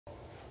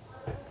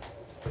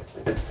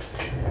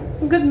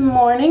Good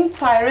morning,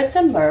 pirates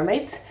and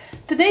mermaids.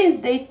 Today is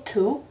day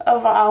 2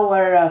 of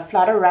our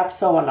Flutter wrap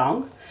sew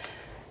along.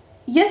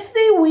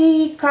 Yesterday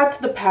we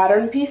cut the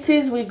pattern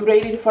pieces, we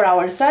graded for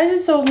our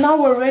sizes, so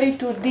now we're ready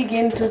to dig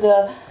into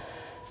the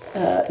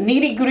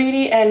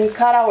nitty-gritty and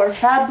cut our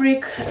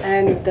fabric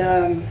and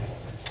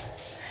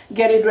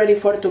get it ready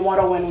for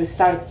tomorrow when we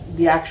start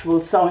the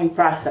actual sewing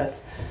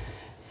process.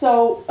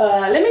 So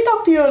let me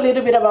talk to you a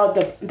little bit about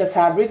the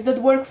fabrics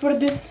that work for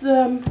this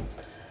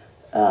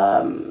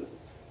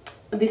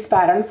this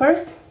pattern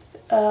first.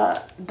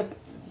 The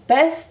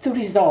best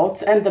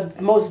results and the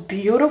most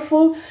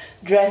beautiful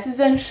dresses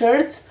and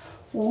shirts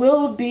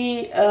will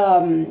be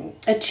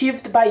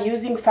achieved by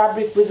using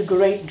fabric with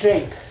great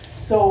drape.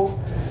 So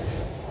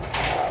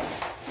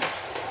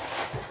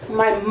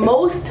my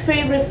most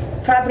favorite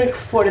fabric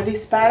for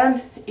this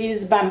pattern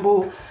is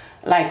bamboo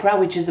lycra,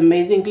 which is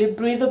amazingly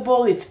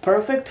breathable. It's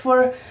perfect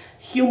for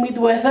humid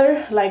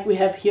weather like we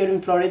have here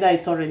in Florida.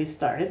 It's already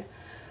started.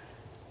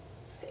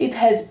 It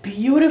has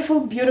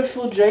beautiful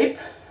drape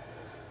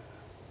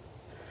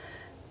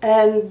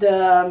and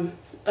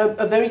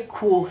a very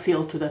cool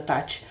feel to the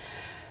touch.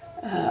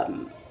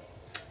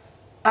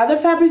 Other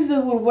fabrics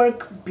that will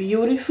work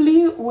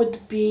beautifully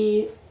would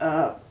be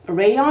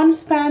rayon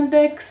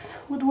spandex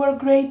would work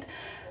great.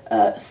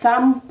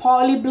 Some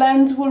poly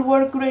blends will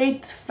work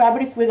great.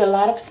 Fabric with a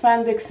lot of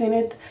spandex in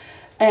it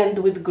and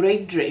with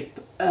great drape.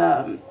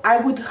 I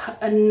would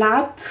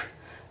not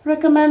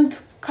recommend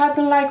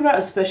cotton lycra,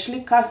 especially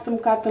custom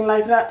cotton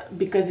lycra,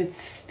 because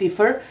it's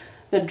stiffer.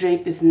 The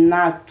drape is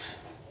not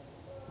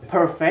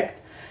perfect.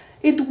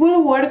 It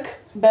will work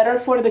better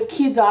for the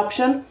kids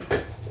option,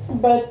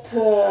 but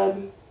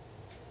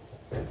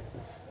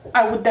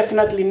I would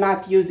definitely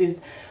not use it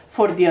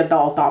for the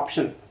adult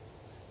option.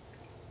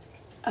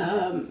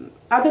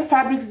 Other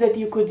fabrics that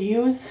you could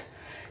use,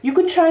 you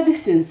could try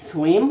this in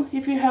swim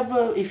if you have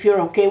if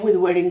you're okay with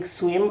wearing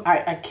swim.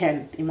 I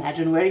can't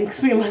imagine wearing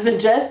swim as a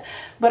dress,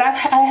 but I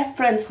have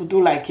friends who do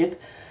like it.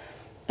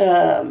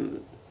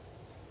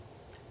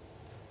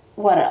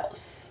 What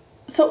else?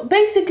 So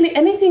basically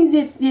anything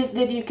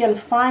that you can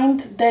find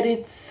that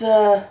it's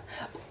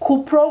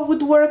Cupro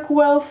would work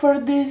well for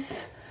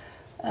this.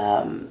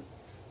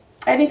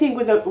 Anything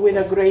with a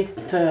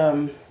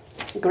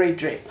great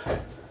drape.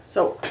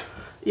 So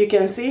you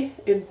can see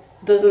it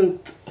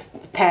doesn't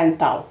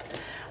stand out.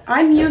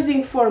 I'm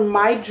using for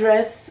my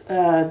dress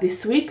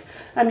this week,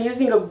 I'm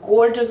using a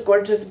gorgeous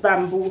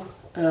bamboo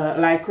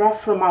lycra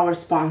from our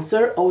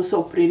sponsor,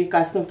 Also Pretty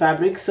Custom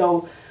Fabric.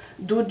 So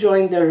do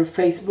join their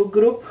Facebook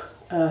group.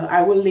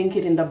 I will link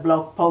it in the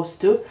blog post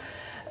too.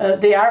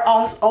 They are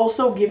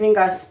also giving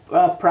us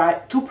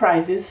 2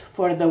 prizes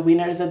for the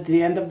winners at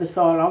the end of the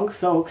sew along.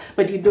 So,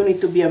 but you do need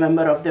to be a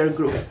member of their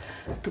group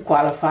to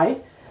qualify.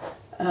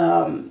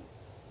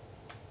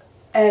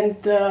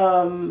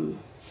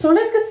 So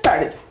let's get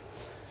started.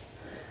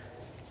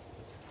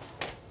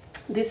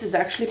 This is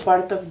actually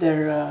part of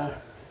their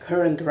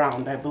current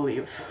round, I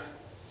believe.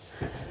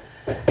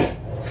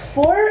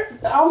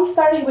 I'm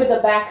starting with the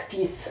back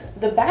piece.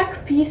 The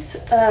back piece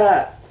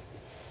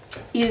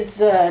is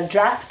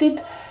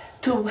drafted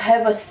to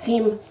have a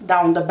seam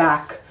down the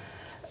back.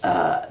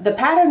 The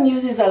pattern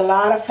uses a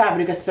lot of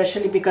fabric,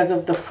 especially because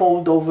of the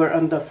fold over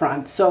on the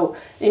front. So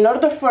in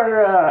order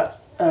for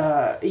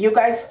you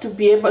guys to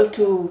be able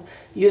to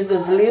use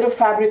as little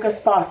fabric as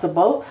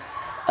possible,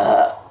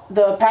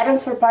 the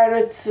Patterns for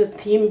Pirates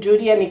team,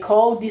 Judy and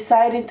Nicole,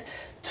 decided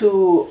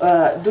to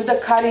do the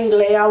cutting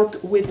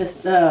layout with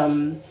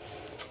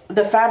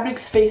the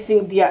fabrics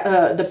facing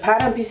the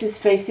pattern pieces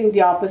facing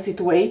the opposite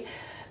way.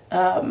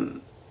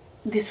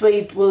 This way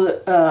it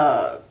will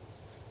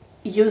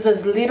use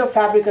as little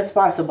fabric as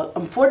possible.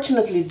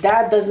 Unfortunately,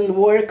 that doesn't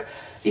work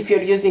if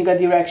you're using a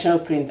directional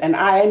print, and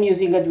I am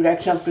using a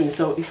directional print.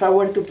 So if I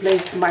were to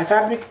place my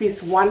fabric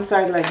piece one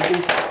side like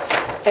this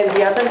and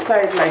the other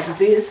side like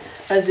this,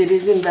 as it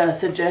is in the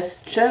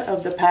suggestion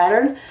of the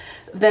pattern,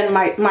 then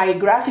my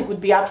graphic would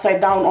be upside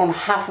down on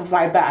half of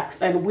my back,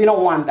 and we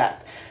don't want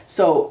that.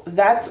 So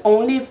that's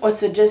only a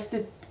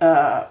suggested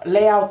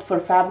layout for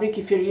fabric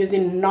if you're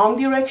using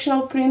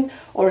non-directional print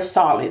or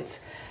solids.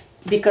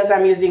 Because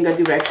I'm using a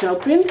directional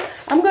print,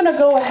 I'm gonna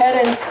go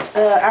ahead and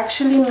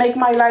actually make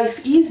my life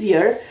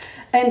easier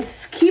and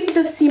skip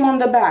the seam on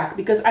the back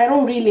because I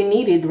don't really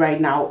need it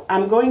right now.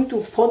 I'm going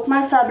to put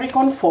my fabric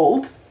on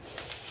fold,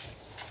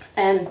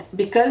 and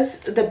because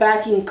the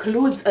back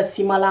includes a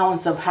seam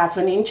allowance of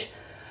 1/2 inch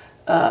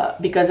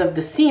because of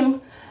the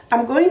seam,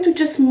 I'm going to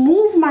just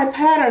move my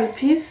pattern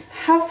piece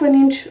 1/2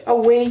 inch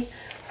away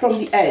from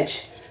the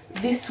edge.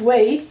 This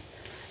way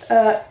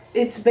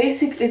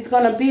it's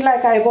gonna be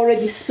like I've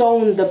already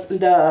sewn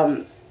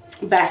the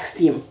back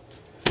seam.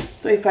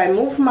 So if I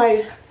move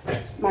my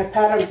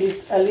pattern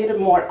piece a little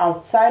more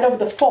outside of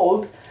the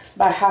fold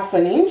by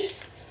 1/2 inch,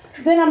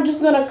 then I'm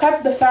just gonna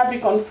cut the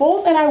fabric on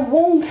fold, and I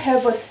won't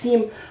have a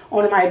seam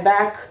on my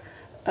back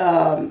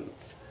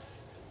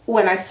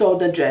when I sew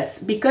the dress.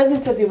 Because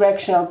it's a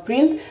directional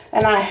print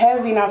and I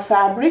have enough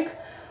fabric,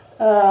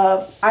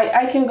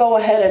 I can go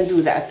ahead and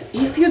do that.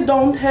 If you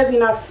don't have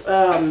enough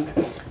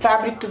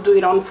fabric to do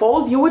it on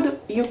fold,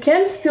 you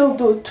can still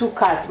do 2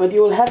 cuts, but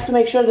you will have to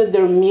make sure that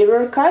they're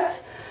mirror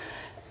cuts,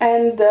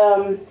 and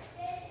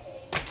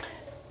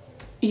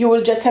you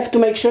will just have to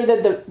make sure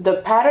that the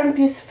pattern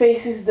piece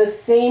faces the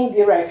same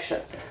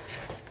direction.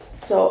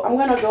 So I'm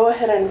gonna go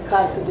ahead and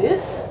cut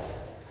this,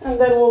 and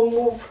then we'll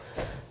move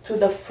to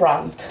the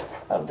front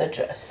of the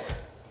dress.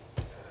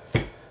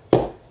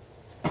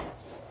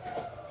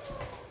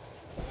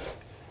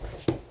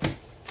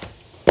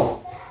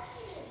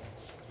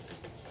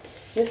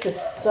 This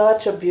is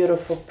such a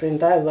beautiful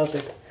print. I love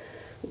it.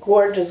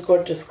 Gorgeous,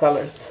 gorgeous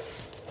colors.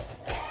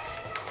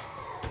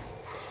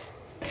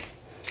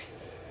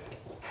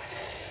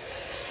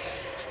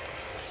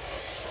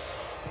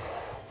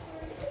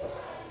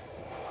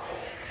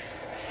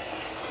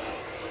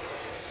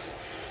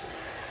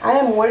 I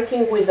am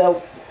working with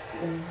a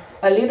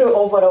little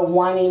over a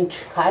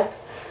 1-inch cut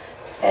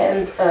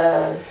and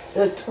a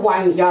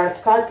 1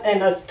 yard cut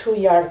and a 2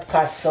 yard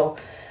cut, so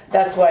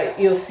that's why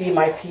you'll see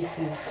my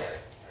pieces.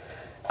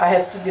 I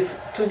have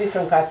two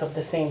different cuts of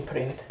the same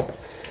print.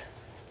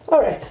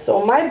 Alright,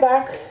 so my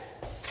back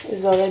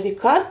is already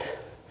cut.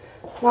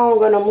 Now I'm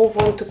going to move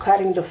on to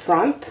cutting the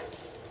front.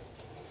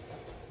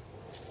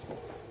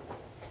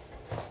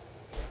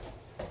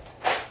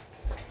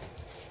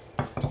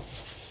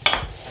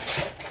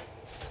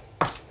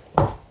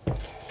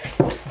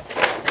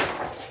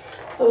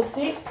 So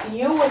see,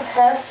 you would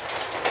have,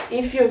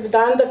 if you've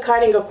done the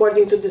cutting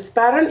according to this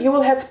pattern, you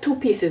will have 2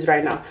 pieces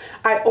right now.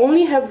 I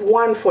only have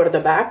 1 for the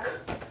back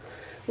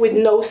with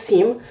no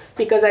seam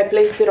because I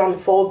placed it on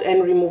fold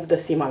and removed the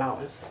seam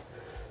allowance.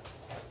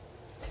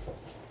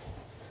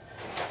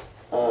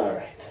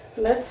 Alright,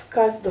 let's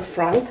cut the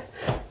front.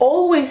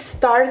 Always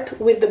start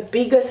with the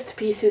biggest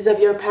pieces of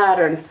your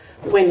pattern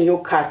when you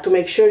cut to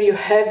make sure you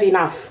have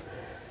enough.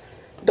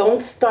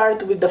 Don't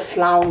start with the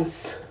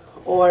flounce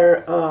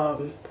or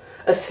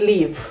a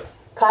sleeve.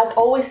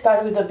 Always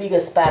start with the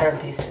biggest pattern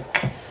pieces.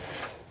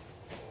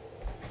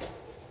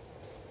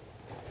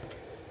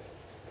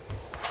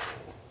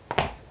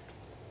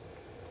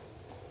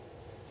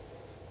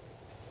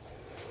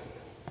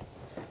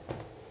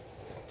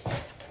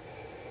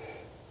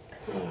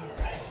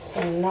 Alright,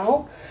 so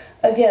now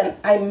again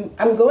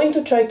I'm going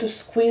to try to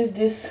squeeze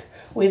this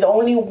with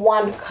only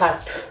 1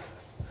 cut.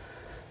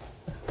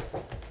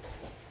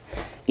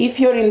 If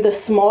you're in the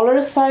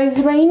smaller size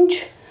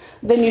range,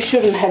 then you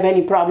shouldn't have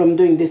any problem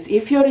doing this.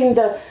 If you're in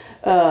the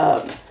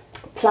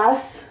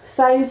plus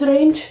size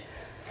range,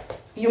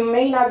 you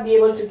may not be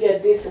able to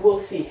get this. We'll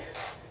see.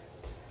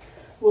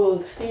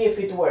 We'll see if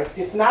it works.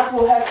 If not,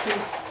 we'll have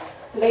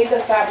to lay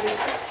the fabric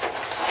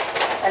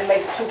and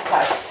make 2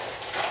 cuts.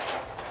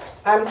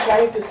 I'm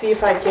trying to see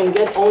if I can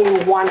get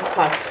only 1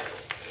 cut.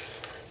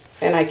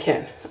 And I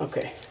can.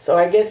 Okay. So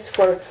I guess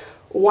for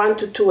 1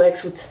 to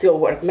 2x would still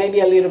work. Maybe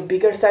a little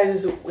bigger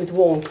sizes, it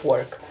won't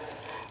work.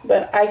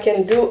 But I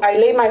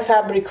lay my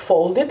fabric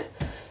folded,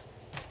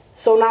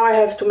 so now I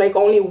have to make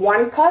only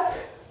 1 cut,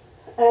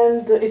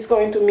 and it's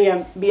going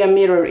to be a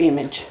mirror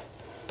image.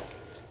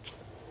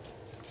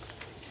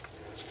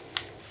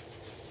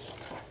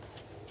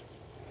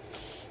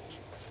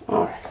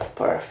 Alright,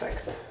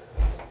 perfect.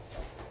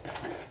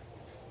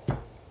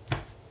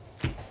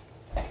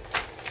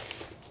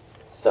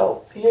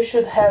 So you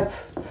should have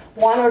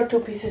 1 or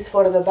 2 pieces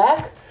for the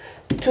back,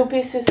 2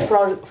 pieces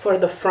for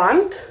the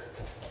front.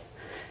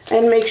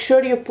 And make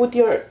sure you put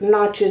your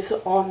notches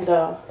on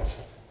the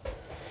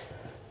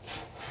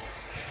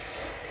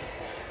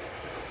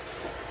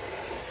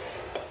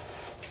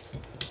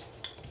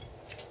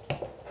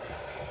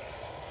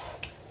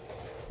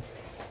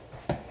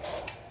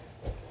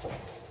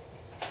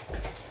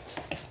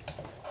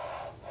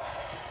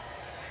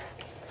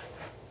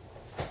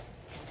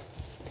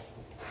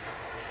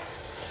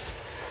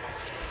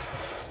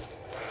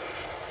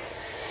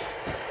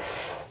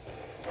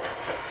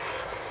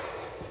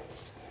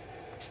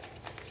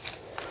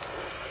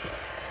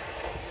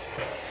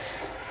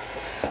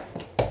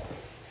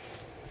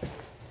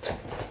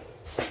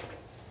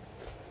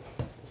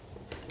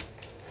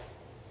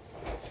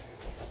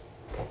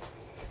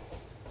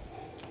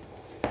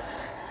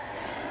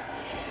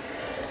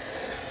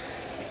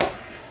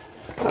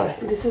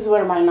Alright, this is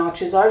where my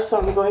notches are, so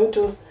I'm going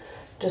to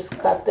just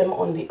cut them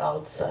on the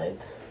outside.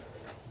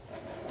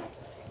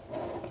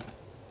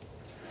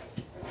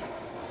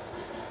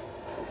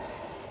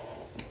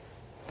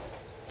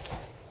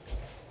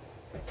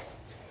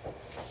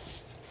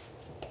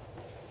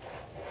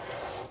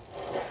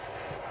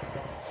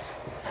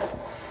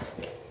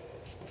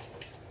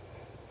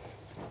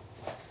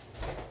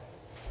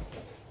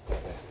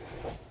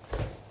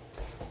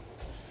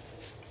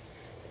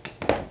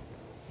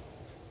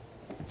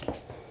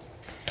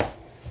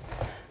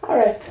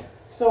 Alright,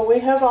 so we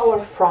have our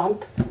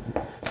front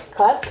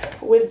cut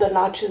with the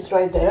notches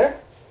right there.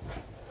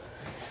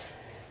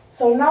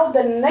 So now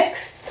the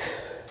next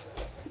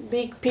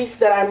big piece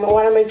that I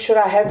want to make sure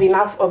I have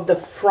enough of the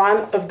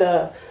front of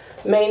the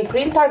main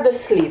print are the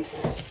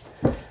sleeves.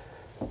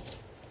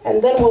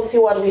 And then we'll see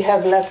what we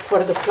have left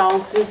for the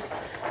flounces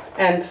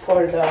and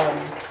for the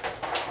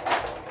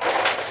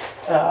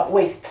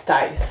waist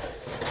ties.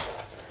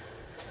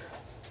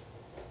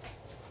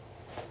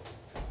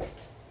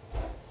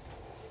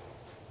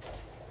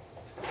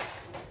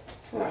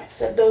 Alright,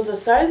 set those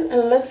aside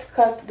and let's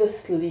cut the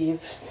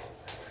sleeves.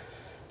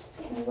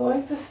 I'm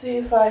going to see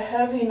if I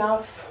have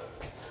enough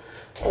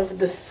of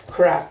the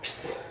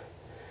scraps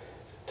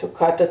to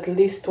cut at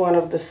least one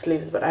of the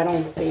sleeves, but I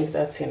don't think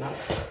that's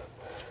enough.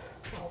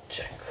 I'll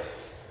check.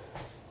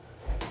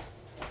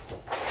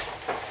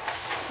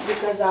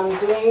 Because I'm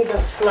doing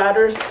the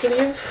Flutter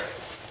sleeve.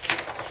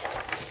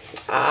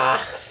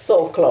 Ah,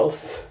 so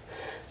close.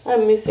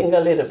 I'm missing a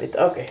little bit.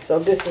 Okay, so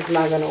this is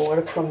not gonna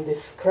work from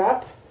this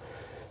scrap.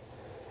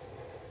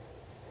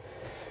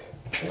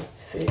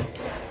 Let's see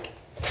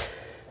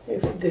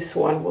if this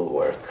one will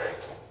work.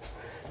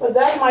 But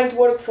that might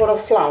work for a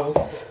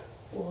flounce.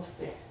 We'll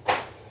see.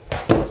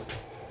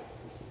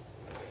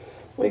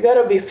 We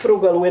gotta be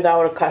frugal with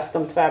our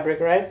custom fabric,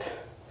 right?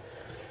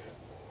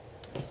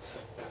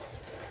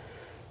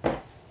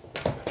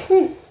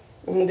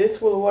 And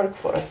this will work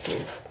for a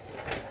sleeve,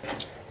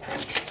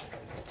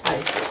 I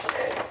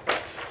think.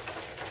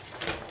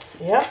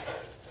 Yep.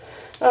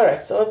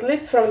 Alright, so at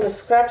least from the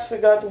scraps we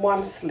got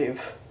one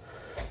sleeve.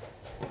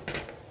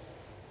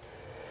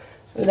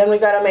 And then we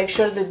gotta make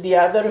sure that the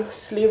other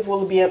sleeve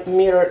will be a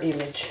mirror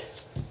image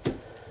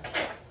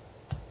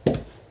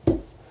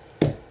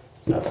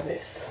of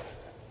this.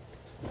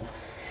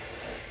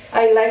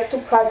 I like to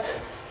cut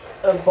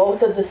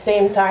both at the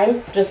same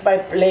time, just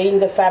by laying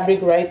the fabric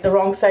the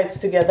wrong sides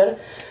together.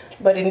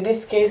 But in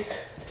this case,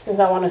 since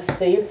I want to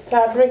save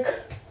fabric,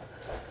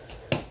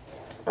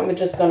 I'm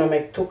just gonna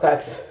make 2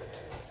 cuts.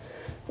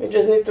 We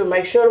just need to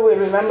make sure we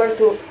remember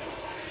to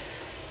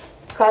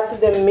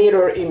cut the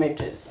mirror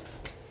images.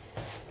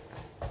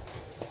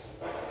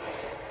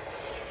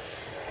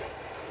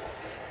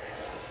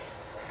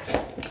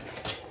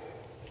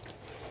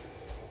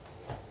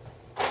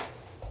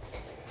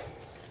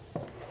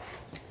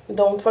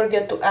 Don't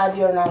forget to add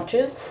your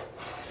notches.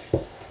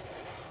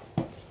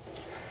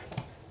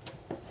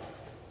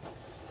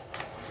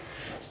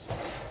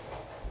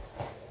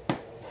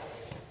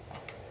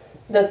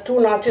 The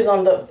 2 notches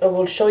on the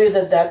will show you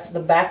that that's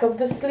the back of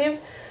the sleeve,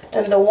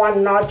 and the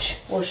 1 notch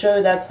will show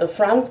you that's the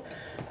front,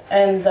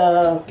 and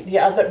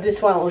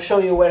this one will show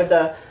you where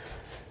the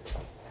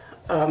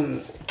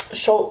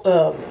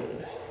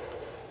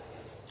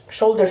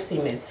shoulder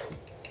seam is.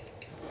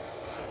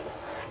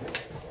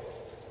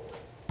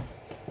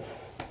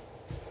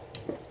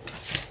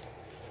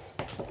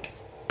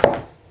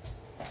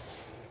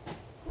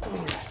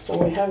 So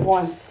we have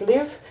 1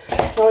 sleeve.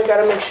 Now we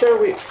gotta make sure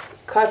we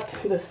cut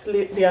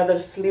the other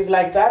sleeve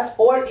like that,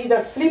 or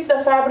either flip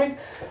the fabric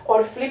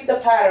or flip the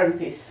pattern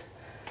piece.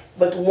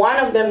 But one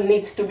of them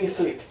needs to be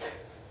flipped.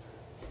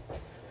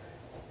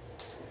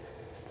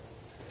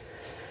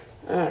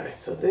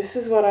 Alright, so this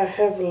is what I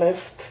have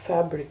left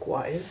fabric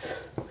wise.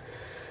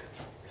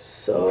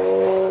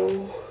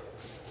 So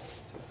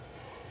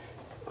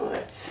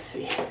let's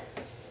see.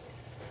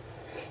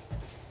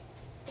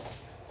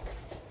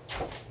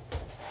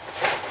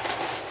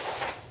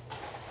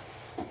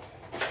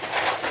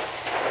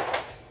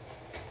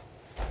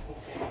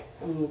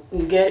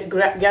 I'm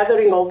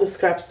gathering all the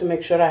scraps to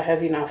make sure I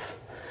have enough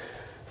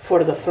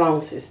for the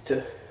flounces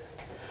too.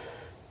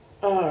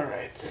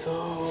 Alright,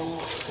 so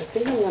I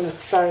think I'm gonna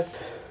start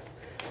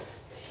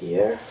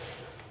here.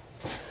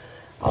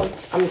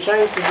 I'm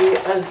trying to be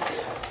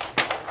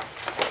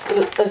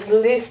as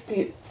least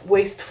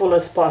wasteful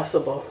as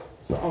possible.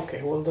 So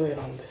okay, we'll do it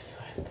on this side.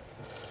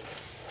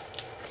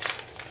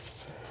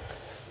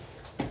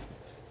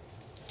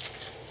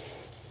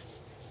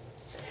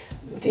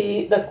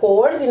 The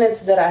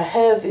coordinates that I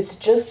have is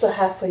just a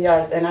 ½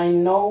 yard, and I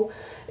know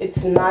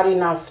it's not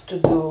enough to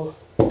do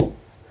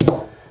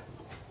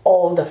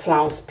all the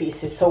flounce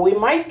pieces. So we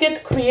might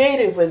get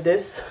creative with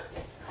this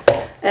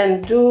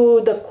and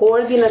do the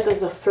coordinate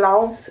as a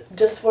flounce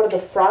just for the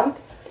front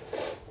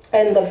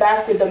and the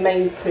back with the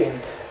main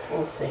print.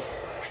 We'll see.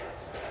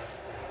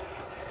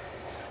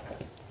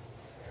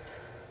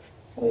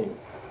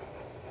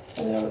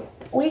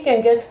 We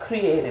can get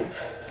creative.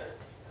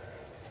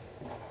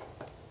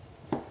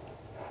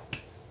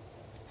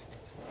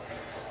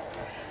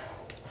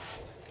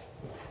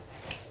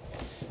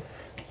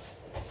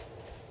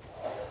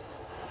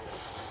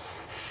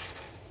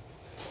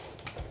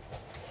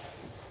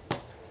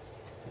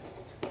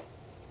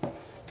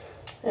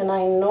 And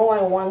I know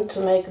I want to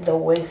make the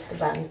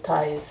waistband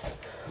ties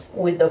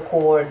with the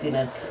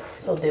coordinate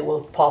so they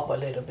will pop a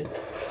little bit.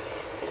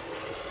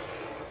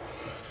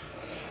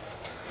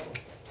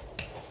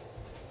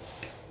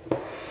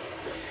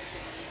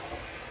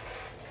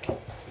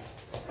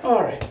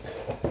 Alright,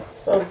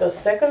 so the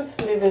second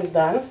sleeve is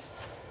done,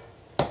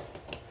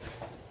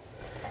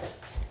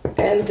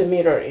 and the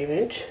mirror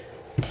image.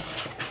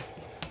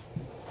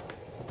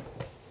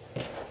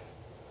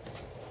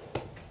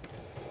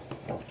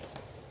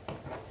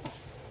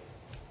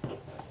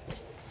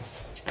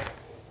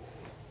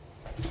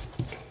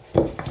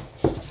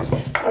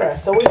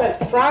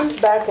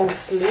 front, back, and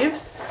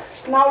sleeves.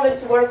 Now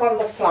let's work on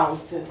the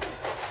flounces.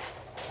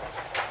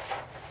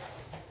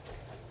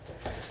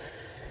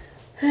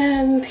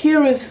 And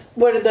here is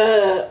where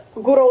the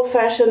good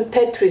old-fashioned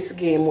Tetris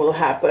game will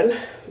happen,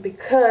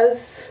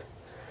 because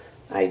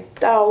I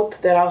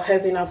doubt that I'll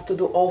have enough to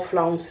do all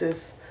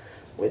flounces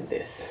with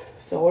this.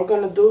 So we're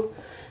gonna do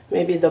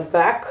maybe the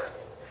back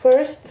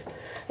first,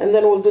 and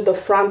then we'll do the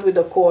front with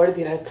the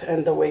coordinate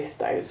and the waist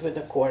ties with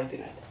the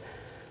coordinate.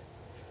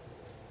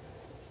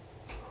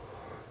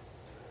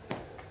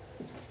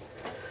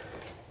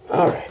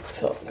 Alright,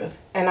 so,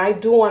 and I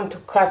do want to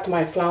cut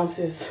my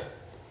flounces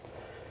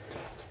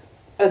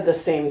at the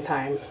same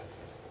time.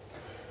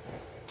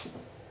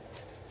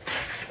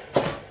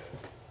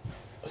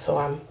 So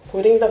I'm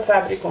putting the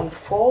fabric on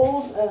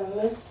fold, and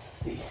let's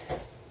see.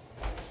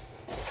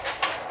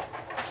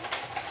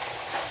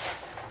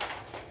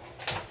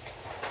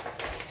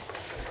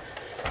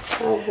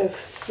 I have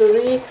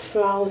 3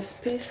 flounce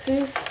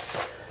pieces.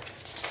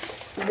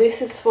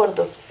 This is for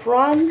the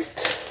front.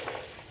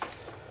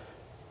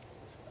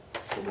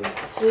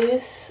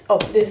 This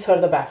is for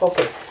the back.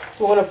 Okay,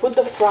 I'm gonna put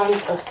the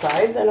front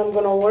aside, and I'm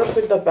gonna work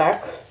with the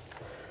back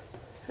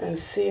and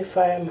see if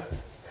I'm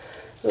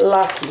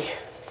lucky.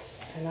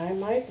 And I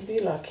might be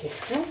lucky.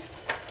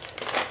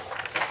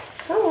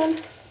 Come on,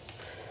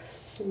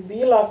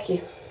 be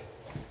lucky.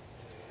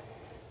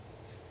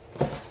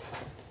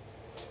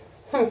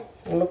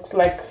 It looks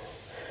like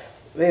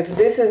if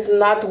this is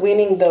not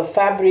winning the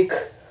fabric,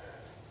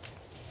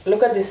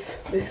 look at this.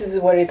 This is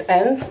where it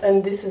ends,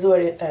 and this is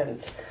where it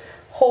ends.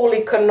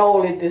 Holy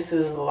cannoli, this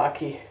is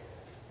lucky.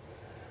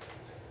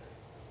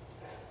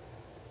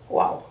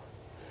 Wow.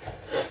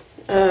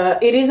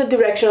 It is a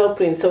directional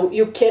print, so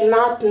you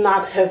cannot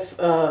not have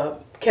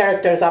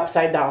characters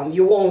upside down.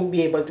 You won't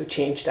be able to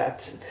change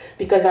that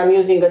because I'm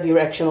using a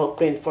directional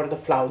print for the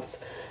flounce.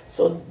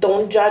 So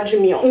don't judge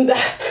me on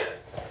that.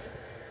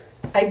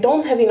 I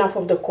don't have enough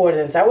of the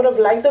coordinates. I would have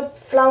liked the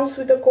flounce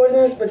with the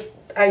coordinates, but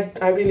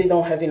I really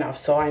don't have enough.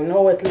 So I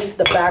know at least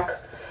the back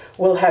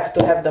will have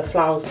to have the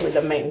flounce with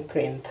the main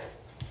print.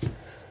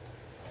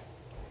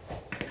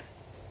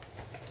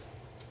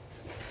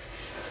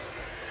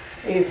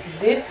 If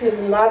this is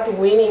not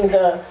winning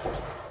the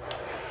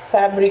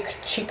fabric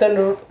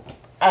chicken,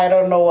 I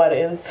don't know what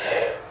is.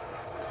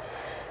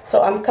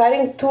 So I'm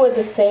cutting 2 at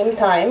the same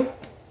time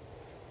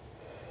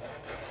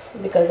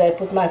because I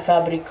put my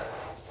fabric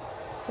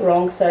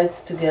wrong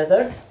sides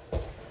together.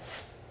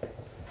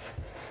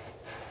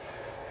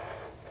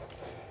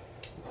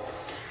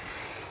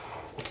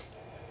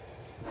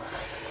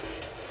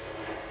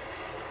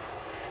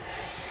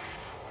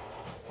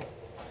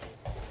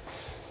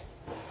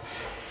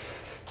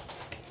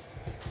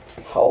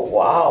 Oh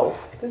wow,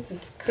 this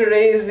is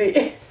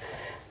crazy.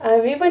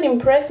 I'm even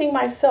impressing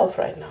myself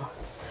right now.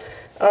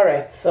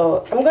 Alright,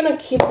 so I'm gonna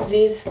keep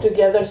these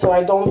together so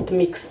I don't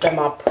mix them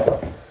up.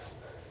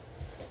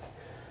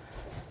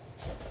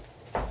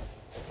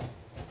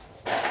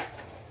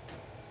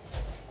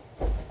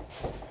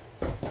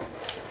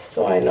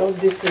 So I know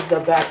this is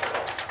the back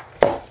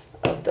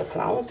of the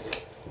flounce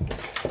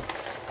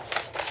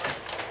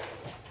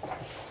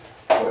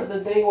for the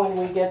day when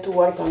we get to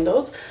work on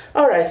those.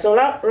 Alright, so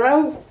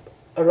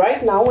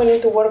right now we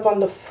need to work on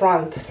the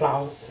front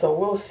flounce, so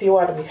we'll see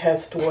what we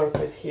have to work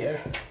with here.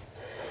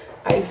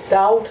 I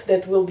doubt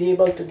that we'll be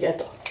able to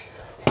get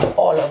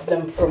all of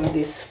them from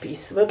this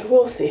piece, but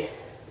we'll see.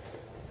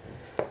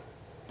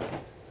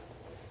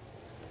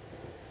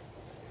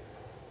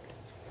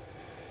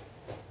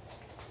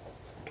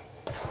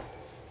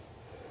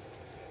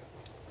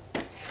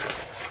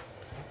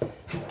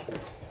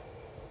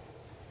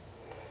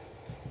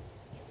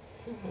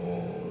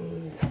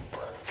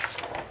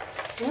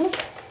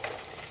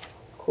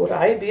 Could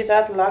I be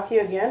that lucky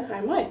again? I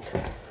might.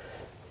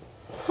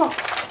 Huh.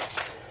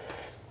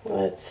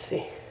 Let's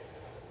see.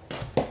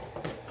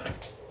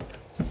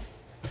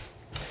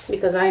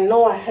 Because I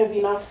know I have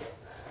enough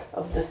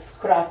of the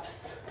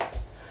scraps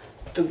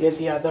to get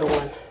the other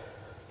one.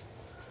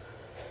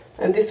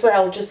 And this way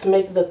I'll just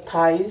make the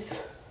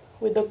ties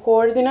with the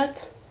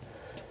coordinate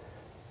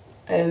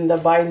and the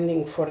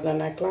binding for the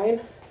neckline.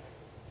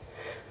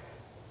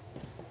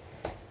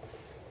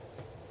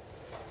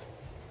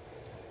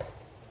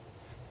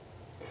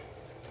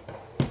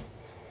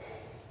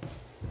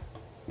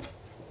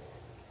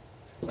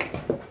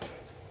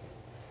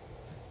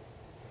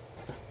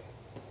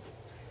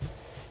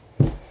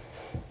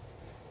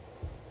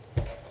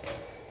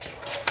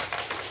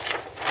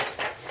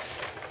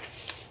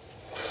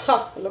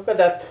 Look at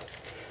that.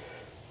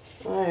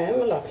 I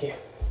am lucky.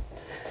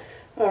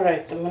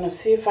 Alright, I'm gonna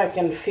see if I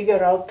can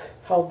figure out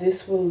how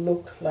this will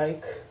look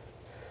like,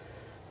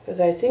 because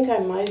I think I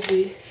might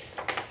be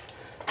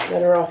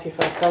better off if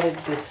I cut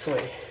it this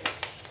way.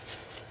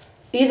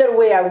 Either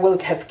way I will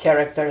have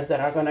characters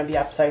that are gonna be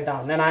upside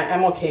down, and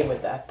I'm okay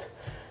with that.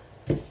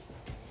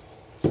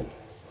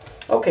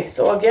 Okay,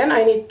 so again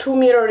I need 2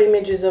 mirror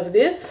images of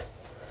this.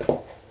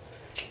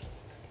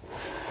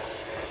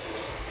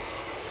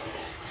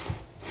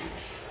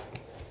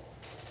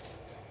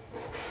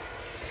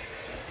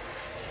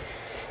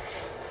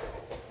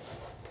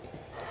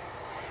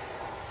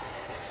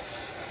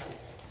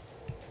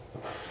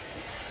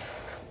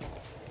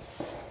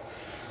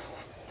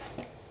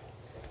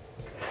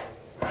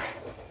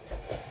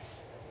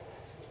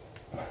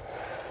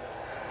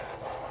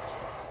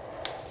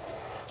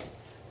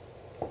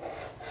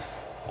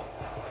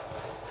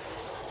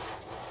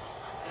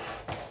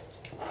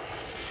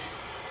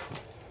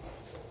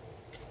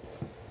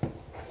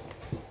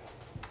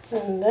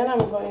 And then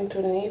I'm going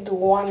to need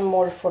one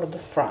more for the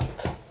front.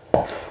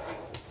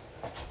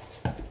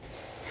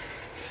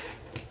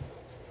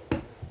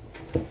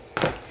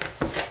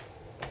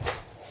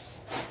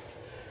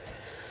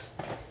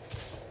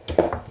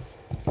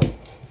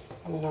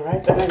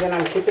 Alright, and again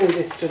I'm keeping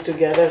these two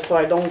together so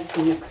I don't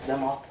mix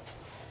them up.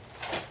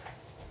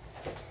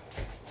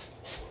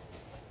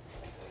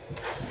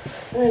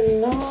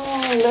 And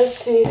now let's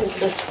see if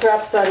the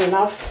scraps are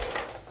enough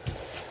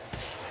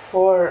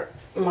for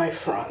my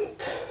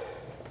front.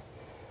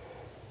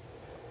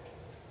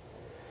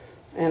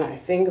 And I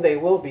think they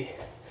will be.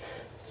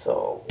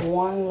 So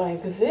one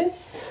like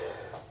this,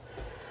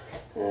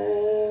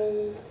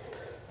 and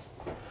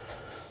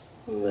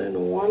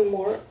then one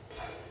more.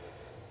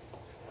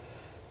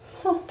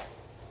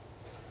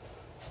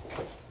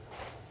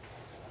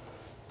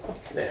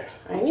 There,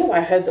 I knew I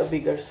had a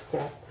bigger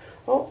scrap.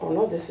 Oh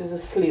no, this is a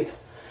sleeve.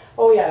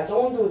 Oh yeah,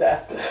 don't do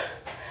that.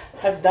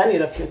 I've done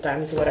it a few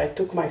times where I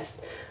took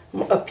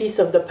a piece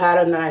of the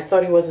pattern and I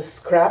thought it was a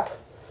scrap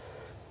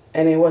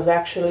and it was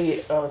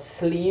actually a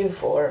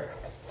sleeve or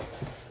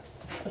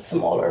a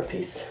smaller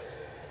piece.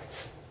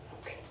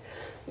 Okay.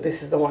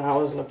 This is the one I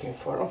was looking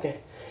for. Okay,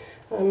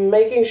 I'm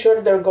making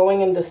sure they're going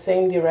in the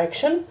same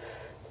direction,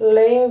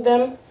 laying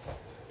them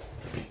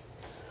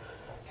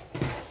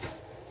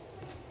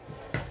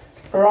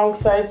wrong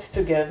sides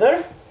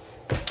together,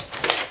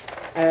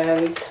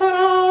 and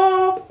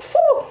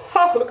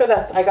look at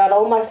that, I got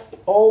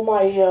all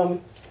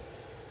my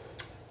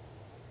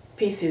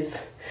pieces.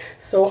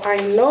 So I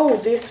know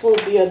this will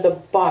be at the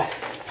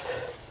bust,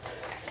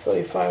 so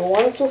if I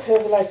want to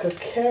have like a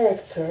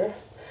character,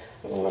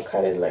 I'm gonna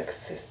cut it like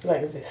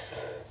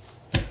this.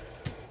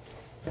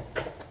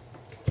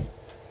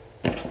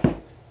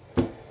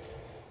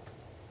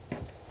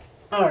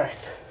 All right.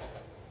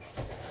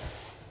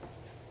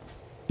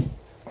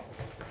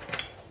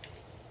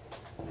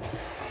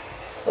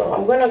 So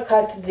I'm gonna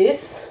cut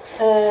this,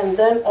 and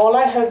then all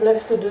I have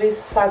left to do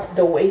is cut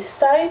the waist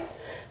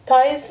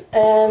ties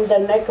and the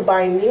neck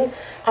binding.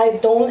 I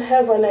don't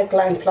have a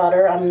neckline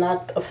flutter. I'm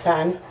not a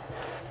fan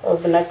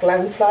of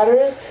neckline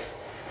flutters,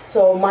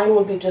 so mine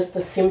will be just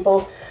a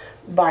simple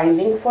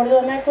binding for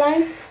the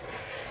neckline.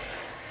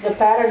 The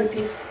pattern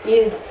piece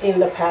is in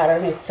the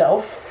pattern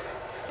itself.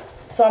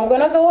 So I'm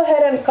gonna go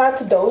ahead and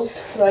cut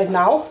those right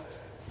now,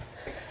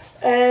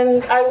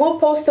 and I will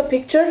post a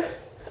picture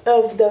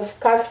of the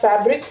cut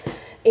fabric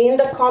in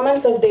the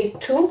comments of day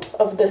 2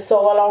 of the Sew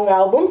Along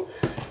album.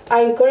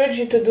 I encourage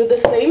you to do the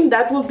same.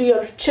 That will be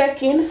your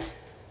check-in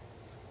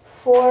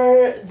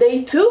for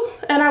day 2,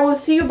 and I will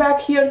see you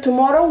back here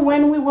tomorrow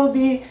when we will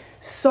be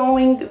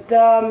sewing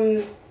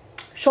the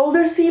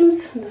shoulder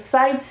seams, the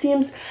side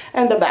seams,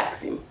 and the back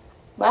seam.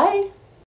 Bye!